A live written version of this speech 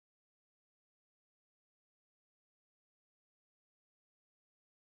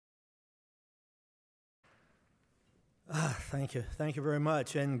Thank you. Thank you very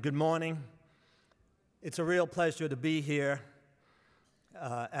much, and good morning. It's a real pleasure to be here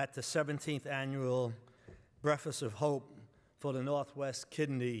at the 17th Annual Breakfast of Hope for the Northwest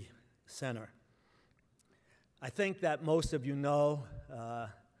Kidney Center. I think that most of you know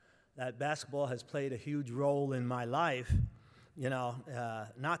that basketball has played a huge role in my life,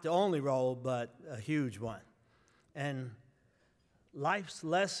 not the only role, but a huge one. And life's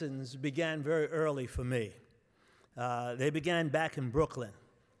lessons began very early for me. They began back in Brooklyn.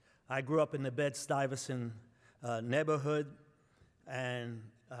 I grew up in the Bed-Stuyvesant neighborhood, and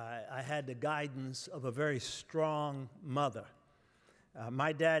I had the guidance of a very strong mother.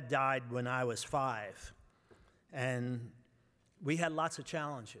 My dad died when I was 5, and we had lots of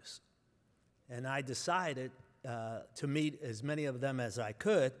challenges. And I decided to meet as many of them as I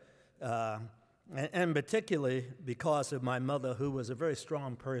could, and particularly because of my mother, who was a very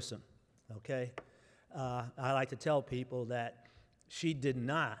strong person, okay? I like to tell people that she did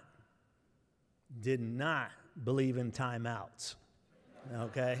not believe in timeouts,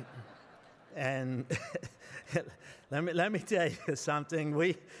 okay? And let me tell you something.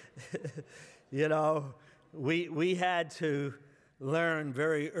 We had to learn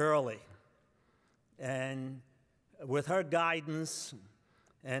very early. And with her guidance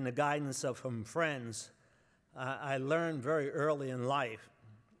and the guidance of some friends, I learned very early in life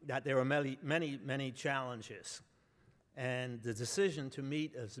that there were many challenges. And the decision to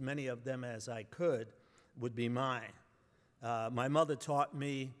meet as many of them as I could would be mine. My mother taught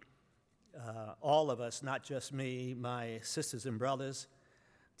me, all of us, not just me, my sisters and brothers,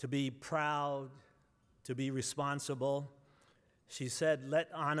 to be proud, to be responsible. She said, let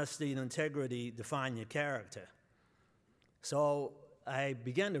honesty and integrity define your character. So I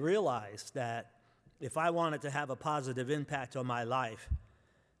began to realize that if I wanted to have a positive impact on my life,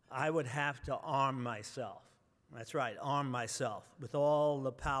 I would have to arm myself. That's right, arm myself with all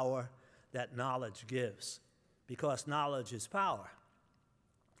the power that knowledge gives, because knowledge is power.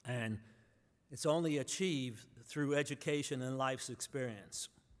 And it's only achieved through education and life's experience.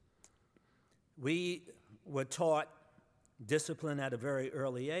 We were taught discipline at a very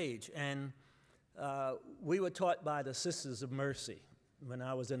early age, and we were taught by the Sisters of Mercy when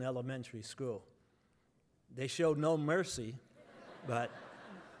I was in elementary school. They showed no mercy, but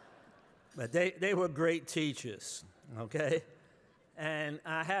they were great teachers, okay? And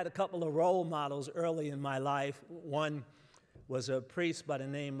I had a couple of role models early in my life. One was a priest by the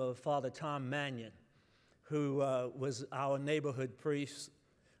name of Father Tom Mannion, who was our neighborhood priest.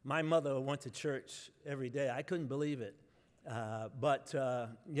 My mother went to church every day. I couldn't believe it. But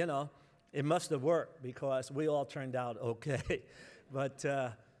it must have worked because we all turned out okay. But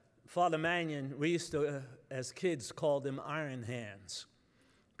Father Mannion, we used to, as kids, call them iron hands,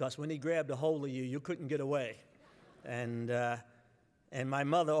 because when he grabbed a hold of you, you couldn't get away. And my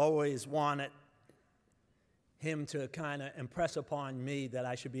mother always wanted him to kind of impress upon me that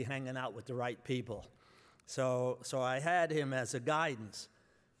I should be hanging out with the right people. So I had him as a guidance.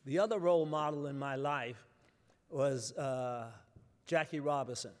 The other role model in my life was Jackie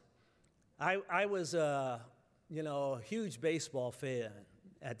Robinson. I was a huge baseball fan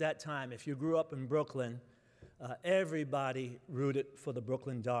at that time. If you grew up in Brooklyn, everybody rooted for the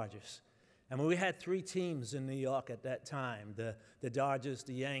Brooklyn Dodgers. And we had 3 teams in New York at that time, the Dodgers,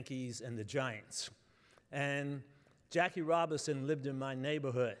 the Yankees, and the Giants. And Jackie Robinson lived in my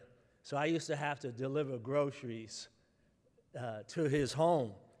neighborhood, so I used to have to deliver groceries to his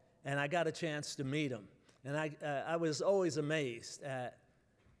home, and I got a chance to meet him. And I was always amazed at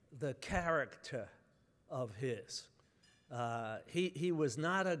the character of his. He was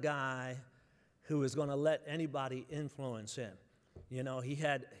not a guy who was going to let anybody influence him. He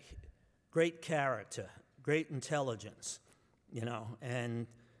had great character, great intelligence, and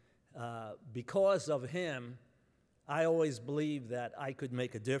because of him, I always believed that I could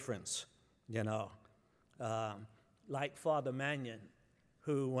make a difference, like Father Mannion,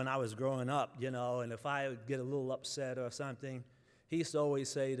 who, when I was growing up, and if I would get a little upset or something, he used to always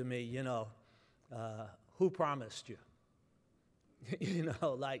say to me, who promised you?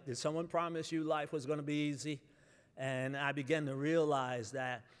 Like, did someone promise you life was going to be easy? And I began to realize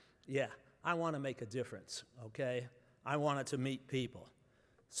that, I want to make a difference, okay? I wanted to meet people.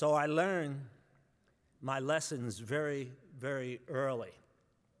 So I learned my lessons very, very early.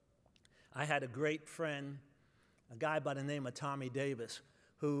 I had a great friend, a guy by the name of Tommy Davis,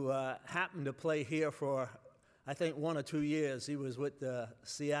 who happened to play here for, I think, 1 or 2 years. He was with the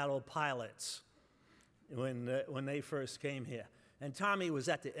Seattle Pilots when they first came here. And Tommy was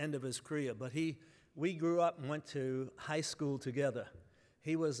at the end of his career, but we grew up and went to high school together.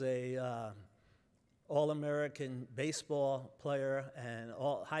 He was a All-American baseball player and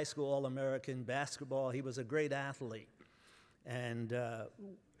high school All-American basketball. He was a great athlete. And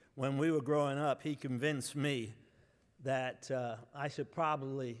when we were growing up, he convinced me that I should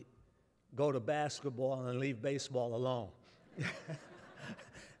probably go to basketball and leave baseball alone.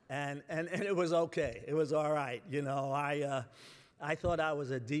 and it was okay. It was all right. You know, I thought I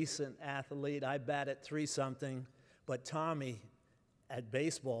was a decent athlete. I batted 3-something, but Tommy at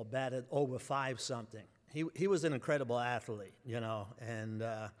baseball batted over 5-something. He was an incredible athlete, you know, and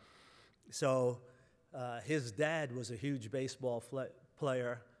so his dad was a huge baseball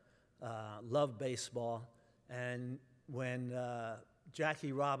player, loved baseball, and when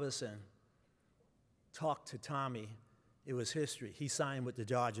Jackie Robinson talked to Tommy, it was history. He signed with the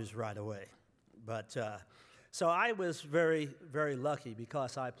Dodgers right away. But so I was very, very lucky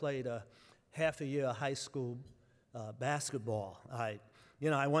because I played a half a year of high school basketball. I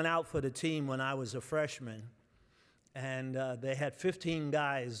went out for the team when I was a freshman, and they had 15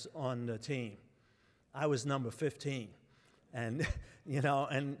 guys on the team. I was number 15, and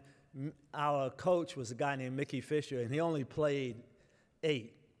and our coach was a guy named Mickey Fisher, and he only played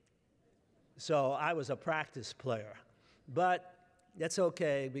 8. So I was a practice player. But that's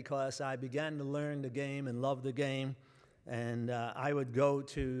okay because I began to learn the game and love the game, and I would go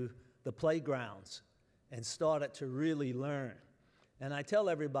to the playgrounds and started to really learn. And I tell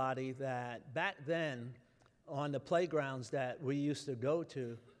everybody that back then, on the playgrounds that we used to go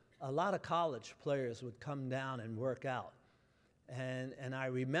to, a lot of college players would come down and work out. And I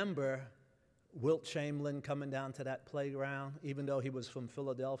remember Wilt Chamberlain coming down to that playground, even though he was from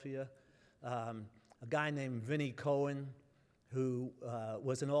Philadelphia. A guy named Vinnie Cohen, who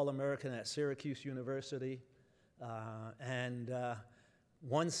was an All-American at Syracuse University.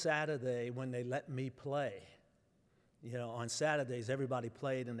 One Saturday when they let me play, on Saturdays everybody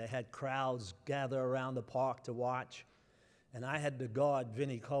played and they had crowds gather around the park to watch, and I had to guard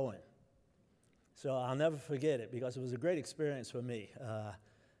Vinnie Cohen. So I'll never forget it because it was a great experience for me.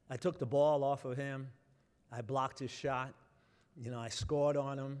 I took the ball off of him, I blocked his shot, I scored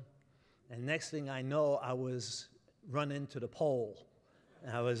on him, and next thing I know, I was run into the pole.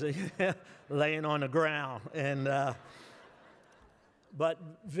 I was laying on the ground. But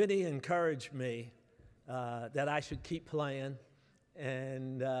Vinny encouraged me that I should keep playing,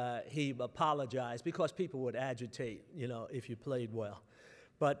 and he apologized because people would agitate, if you played well.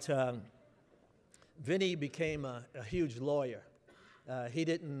 But Vinny became a huge lawyer. He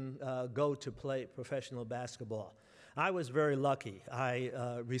didn't go to play professional basketball. I was very lucky. I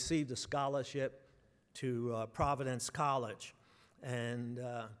received a scholarship to Providence College. And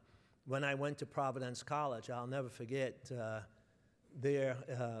when I went to Providence College, I'll never forget,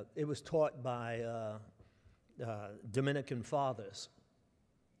 it was taught by Dominican fathers.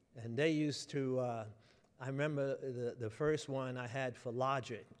 And they used to, I remember the first one I had for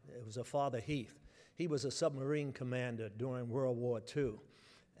logic, it was a Father Heath. He was a submarine commander during World War II.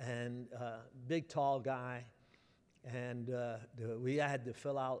 And big, tall guy. And we had to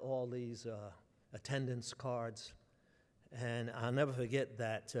fill out all these attendance cards. And I'll never forget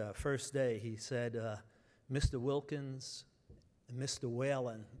that first day he said, Mr. Wilkens and Mr.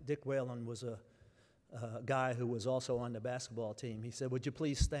 Whalen, Dick Whalen was a guy who was also on the basketball team. He said, would you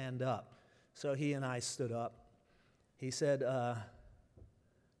please stand up? So he and I stood up. He said,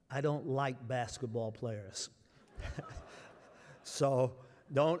 I don't like basketball players. So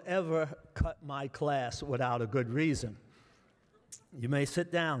don't ever cut my class without a good reason. You may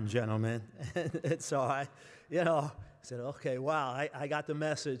sit down, gentlemen. And so I said, okay, wow, I got the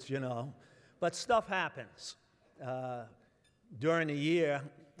message, But stuff happens. During the year,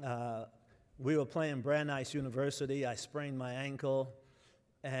 we were playing Brandeis University. I sprained my ankle.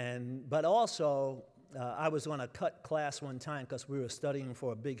 But also, I was going to cut class one time because we were studying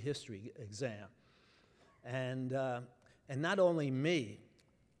for a big history exam. And not only me,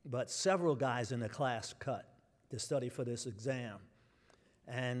 but several guys in the class cut to study for this exam.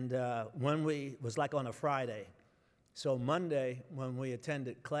 And it was like on a Friday. So Monday, when we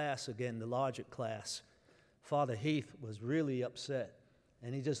attended class again, the logic class, Father Heath was really upset.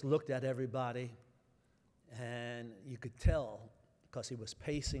 And he just looked at everybody, and you could tell because he was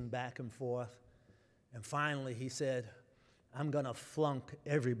pacing back and forth. And finally he said, I'm going to flunk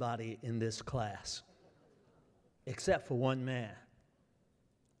everybody in this class, except for one man.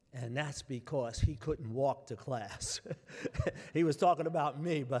 And that's because he couldn't walk to class. He was talking about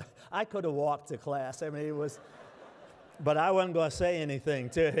me, but I could have walked to class. I mean, but I wasn't going to say anything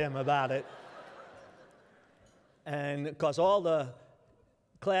to him about it. And because all the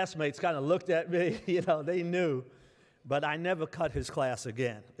classmates kind of looked at me, they knew. but I never cut his class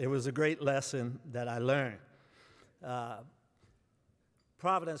again. It was a great lesson that I learned.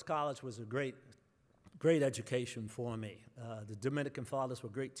 Providence College was a great education for me. The Dominican Fathers were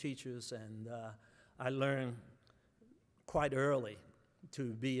great teachers, and I learned quite early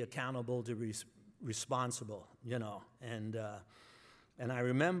to be accountable, to be responsible, you know. And I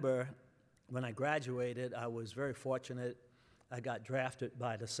remember when I graduated, I was very fortunate. I got drafted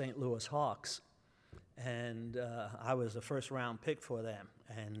by the St. Louis Hawks, and I was a first-round pick for them.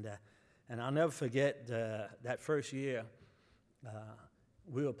 And I'll never forget that first year,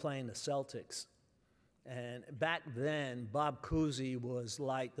 we were playing the Celtics. And back then, Bob Cousy was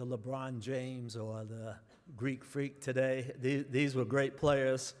like the LeBron James or the Greek Freak today. These were great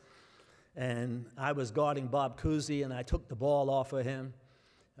players. And I was guarding Bob Cousy, and I took the ball off of him.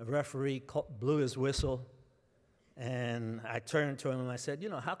 A referee blew his whistle, and I turned to him and I said, you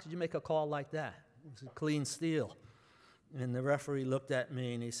know, how could you make a call like that? It was a clean steal. And the referee looked at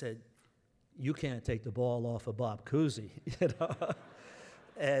me and he said, you can't take the ball off of Bob Cousy, you know.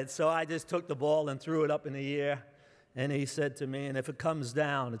 And so I just took the ball and threw it up in the air, and he said to me, and if it comes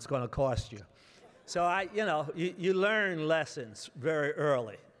down, it's going to cost you. So you learn lessons very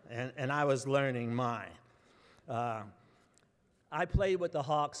early, and I was learning mine. I played with the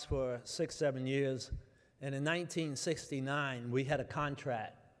Hawks for 6, 7 years, and in 1969, we had a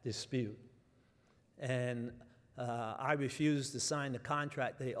contract dispute. And I refused to sign the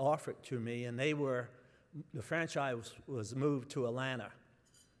contract they offered to me, and the franchise was moved to Atlanta.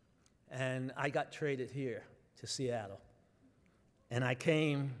 And I got traded here to Seattle. And I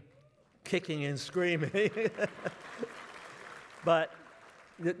came kicking and screaming. But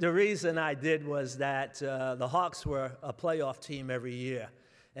the reason I did was that the Hawks were a playoff team every year,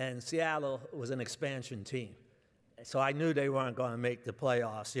 and Seattle was an expansion team. So I knew they weren't going to make the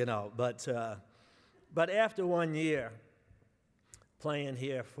playoffs, you know. But after 1 year playing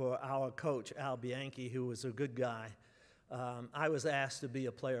here for our coach, Al Bianchi, who was a good guy, I was asked to be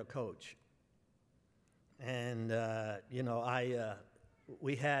a player coach. And,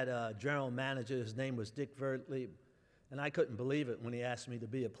 we had a general manager, his name was Dick Vertley, and I couldn't believe it when he asked me to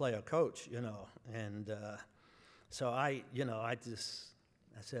be a player coach, you know. And so I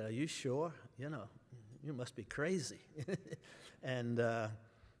said, are you sure? You know, you must be crazy. And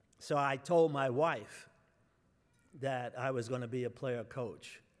so I told my wife that I was going to be a player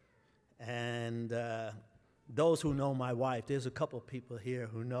coach. And those who know my wife, there's a couple of people here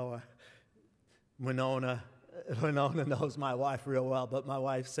who know her. Winona knows my wife real well, but my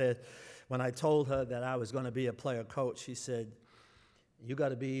wife said, when I told her that I was going to be a player coach, she said, you got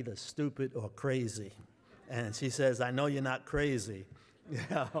to be either stupid or crazy. And she says, I know you're not crazy. You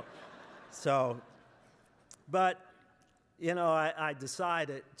know? So, but, you know, I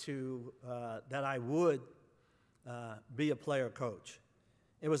decided that I would be a player coach.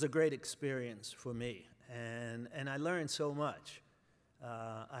 It was a great experience for me. And I learned so much.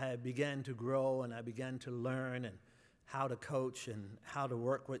 I began to grow, and I began to learn and how to coach and how to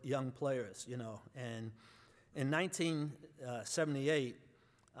work with young players, you know. And in 1978,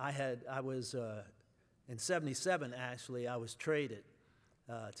 in 77 actually, I was traded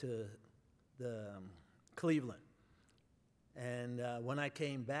to Cleveland. And when I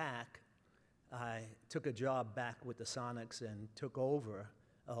came back, I took a job back with the Sonics and took over.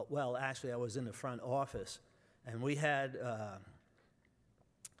 Well, actually, I was in the front office, and we had a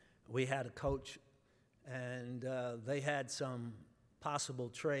coach, and they had some possible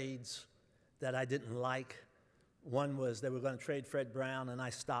trades that I didn't like. One was they were going to trade Fred Brown, and I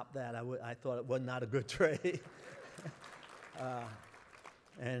stopped that. I thought it was not a good trade.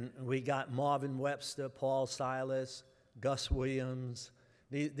 And we got Marvin Webster, Paul Silas, Gus Williams.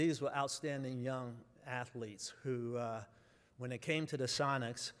 These were outstanding young athletes who, when they came to the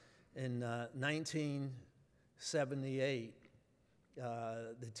Sonics in 1978,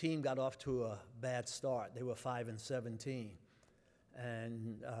 the team got off to a bad start. They were 5-17.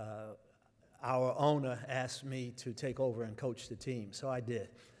 And our owner asked me to take over and coach the team, so I did.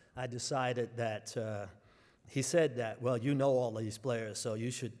 I decided that, he said that, well, you know all these players, so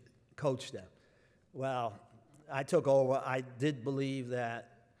you should coach them. Well, I took over. I did believe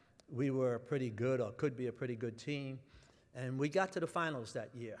that we were pretty good, or could be a pretty good team, and we got to the finals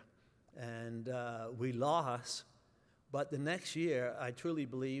that year. And we lost, but the next year, I truly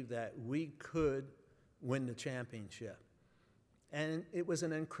believe that we could win the championship. And it was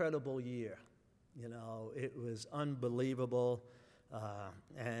an incredible year. You know, it was unbelievable.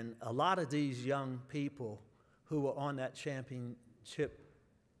 And a lot of these young people who were on that championship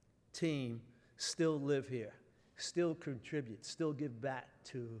team still live here, still contribute, still give back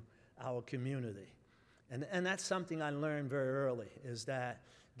to our community. And that's something I learned very early, is that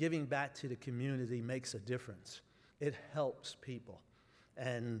giving back to the community makes a difference. It helps people.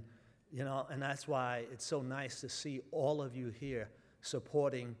 And, you know, and that's why it's so nice to see all of you here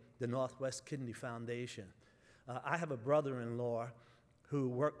supporting the Northwest Kidney Foundation. I have a brother-in-law who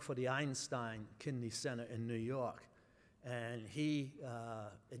worked for the Einstein Kidney Center in New York, and he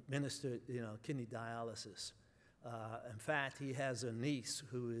administered, you know, kidney dialysis. In fact, he has a niece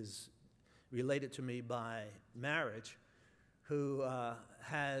who is related to me by marriage, who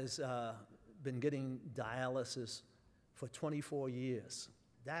has been getting dialysis for 24 years.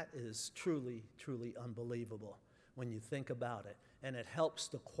 That is truly, truly unbelievable when you think about it. And it helps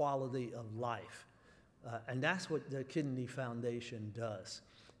the quality of life. And that's what the Kidney Foundation does.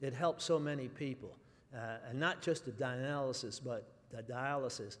 It helps so many people. And not just the dialysis,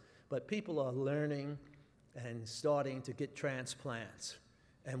 but people are learning and starting to get transplants.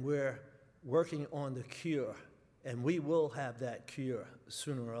 And we're working on the cure. And we will have that cure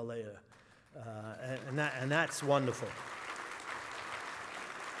sooner or later. And that's wonderful.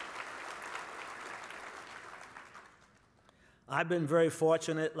 I've been very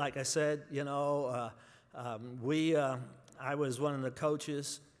fortunate, like I said, you know, I was one of the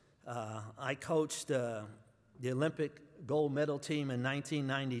coaches. I coached the Olympic gold medal team in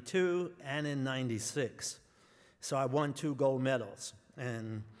 1992 and in 96. So I won 2 gold medals.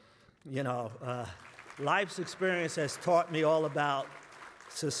 And, you know, life's experience has taught me all about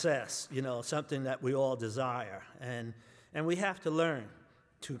success, you know, something that we all desire. And we have to learn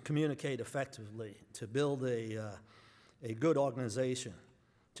to communicate effectively, to build a good organization,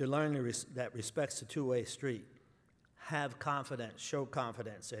 to learn that respects a two-way street, have confidence, show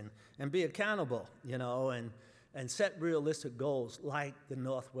confidence, and be accountable, you know, and set realistic goals like the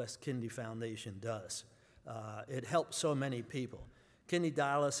Northwest Kidney Foundation does. It helps so many people. Kidney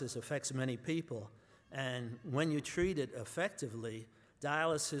dialysis affects many people, and when you treat it effectively,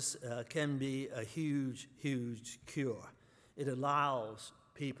 dialysis can be a huge, huge cure. It allows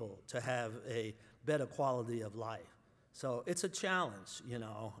people to have a better quality of life. So it's a challenge, you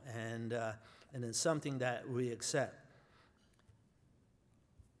know, and it's something that we accept.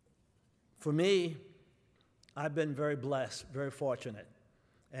 For me, I've been very blessed, very fortunate.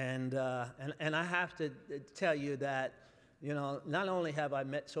 And I have to tell you that, you know, not only have I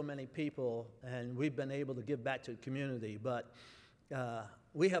met so many people and we've been able to give back to the community, but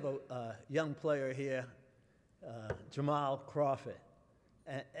we have a young player here, Jamal Crawford.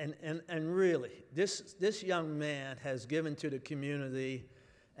 And really, this young man has given to the community,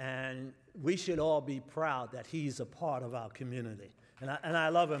 and we should all be proud that he's a part of our community. And I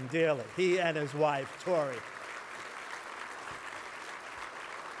love him dearly, he and his wife, Tori.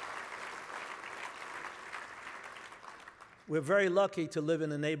 We're very lucky to live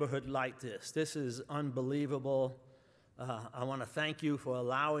in a neighborhood like this. This is unbelievable. I want to thank you for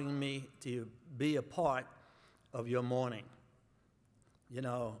allowing me to be a part of your morning. You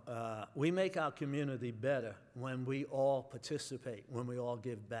know, we make our community better when we all participate, when we all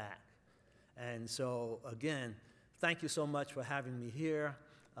give back. And so, again, thank you so much for having me here.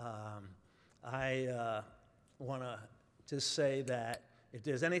 I want to just say that if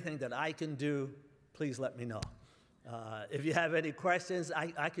there's anything that I can do, please let me know. If you have any questions,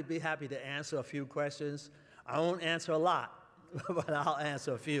 I could be happy to answer a few questions. I won't answer a lot, but I'll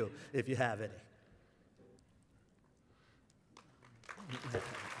answer a few if you have any.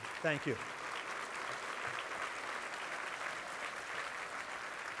 Thank you.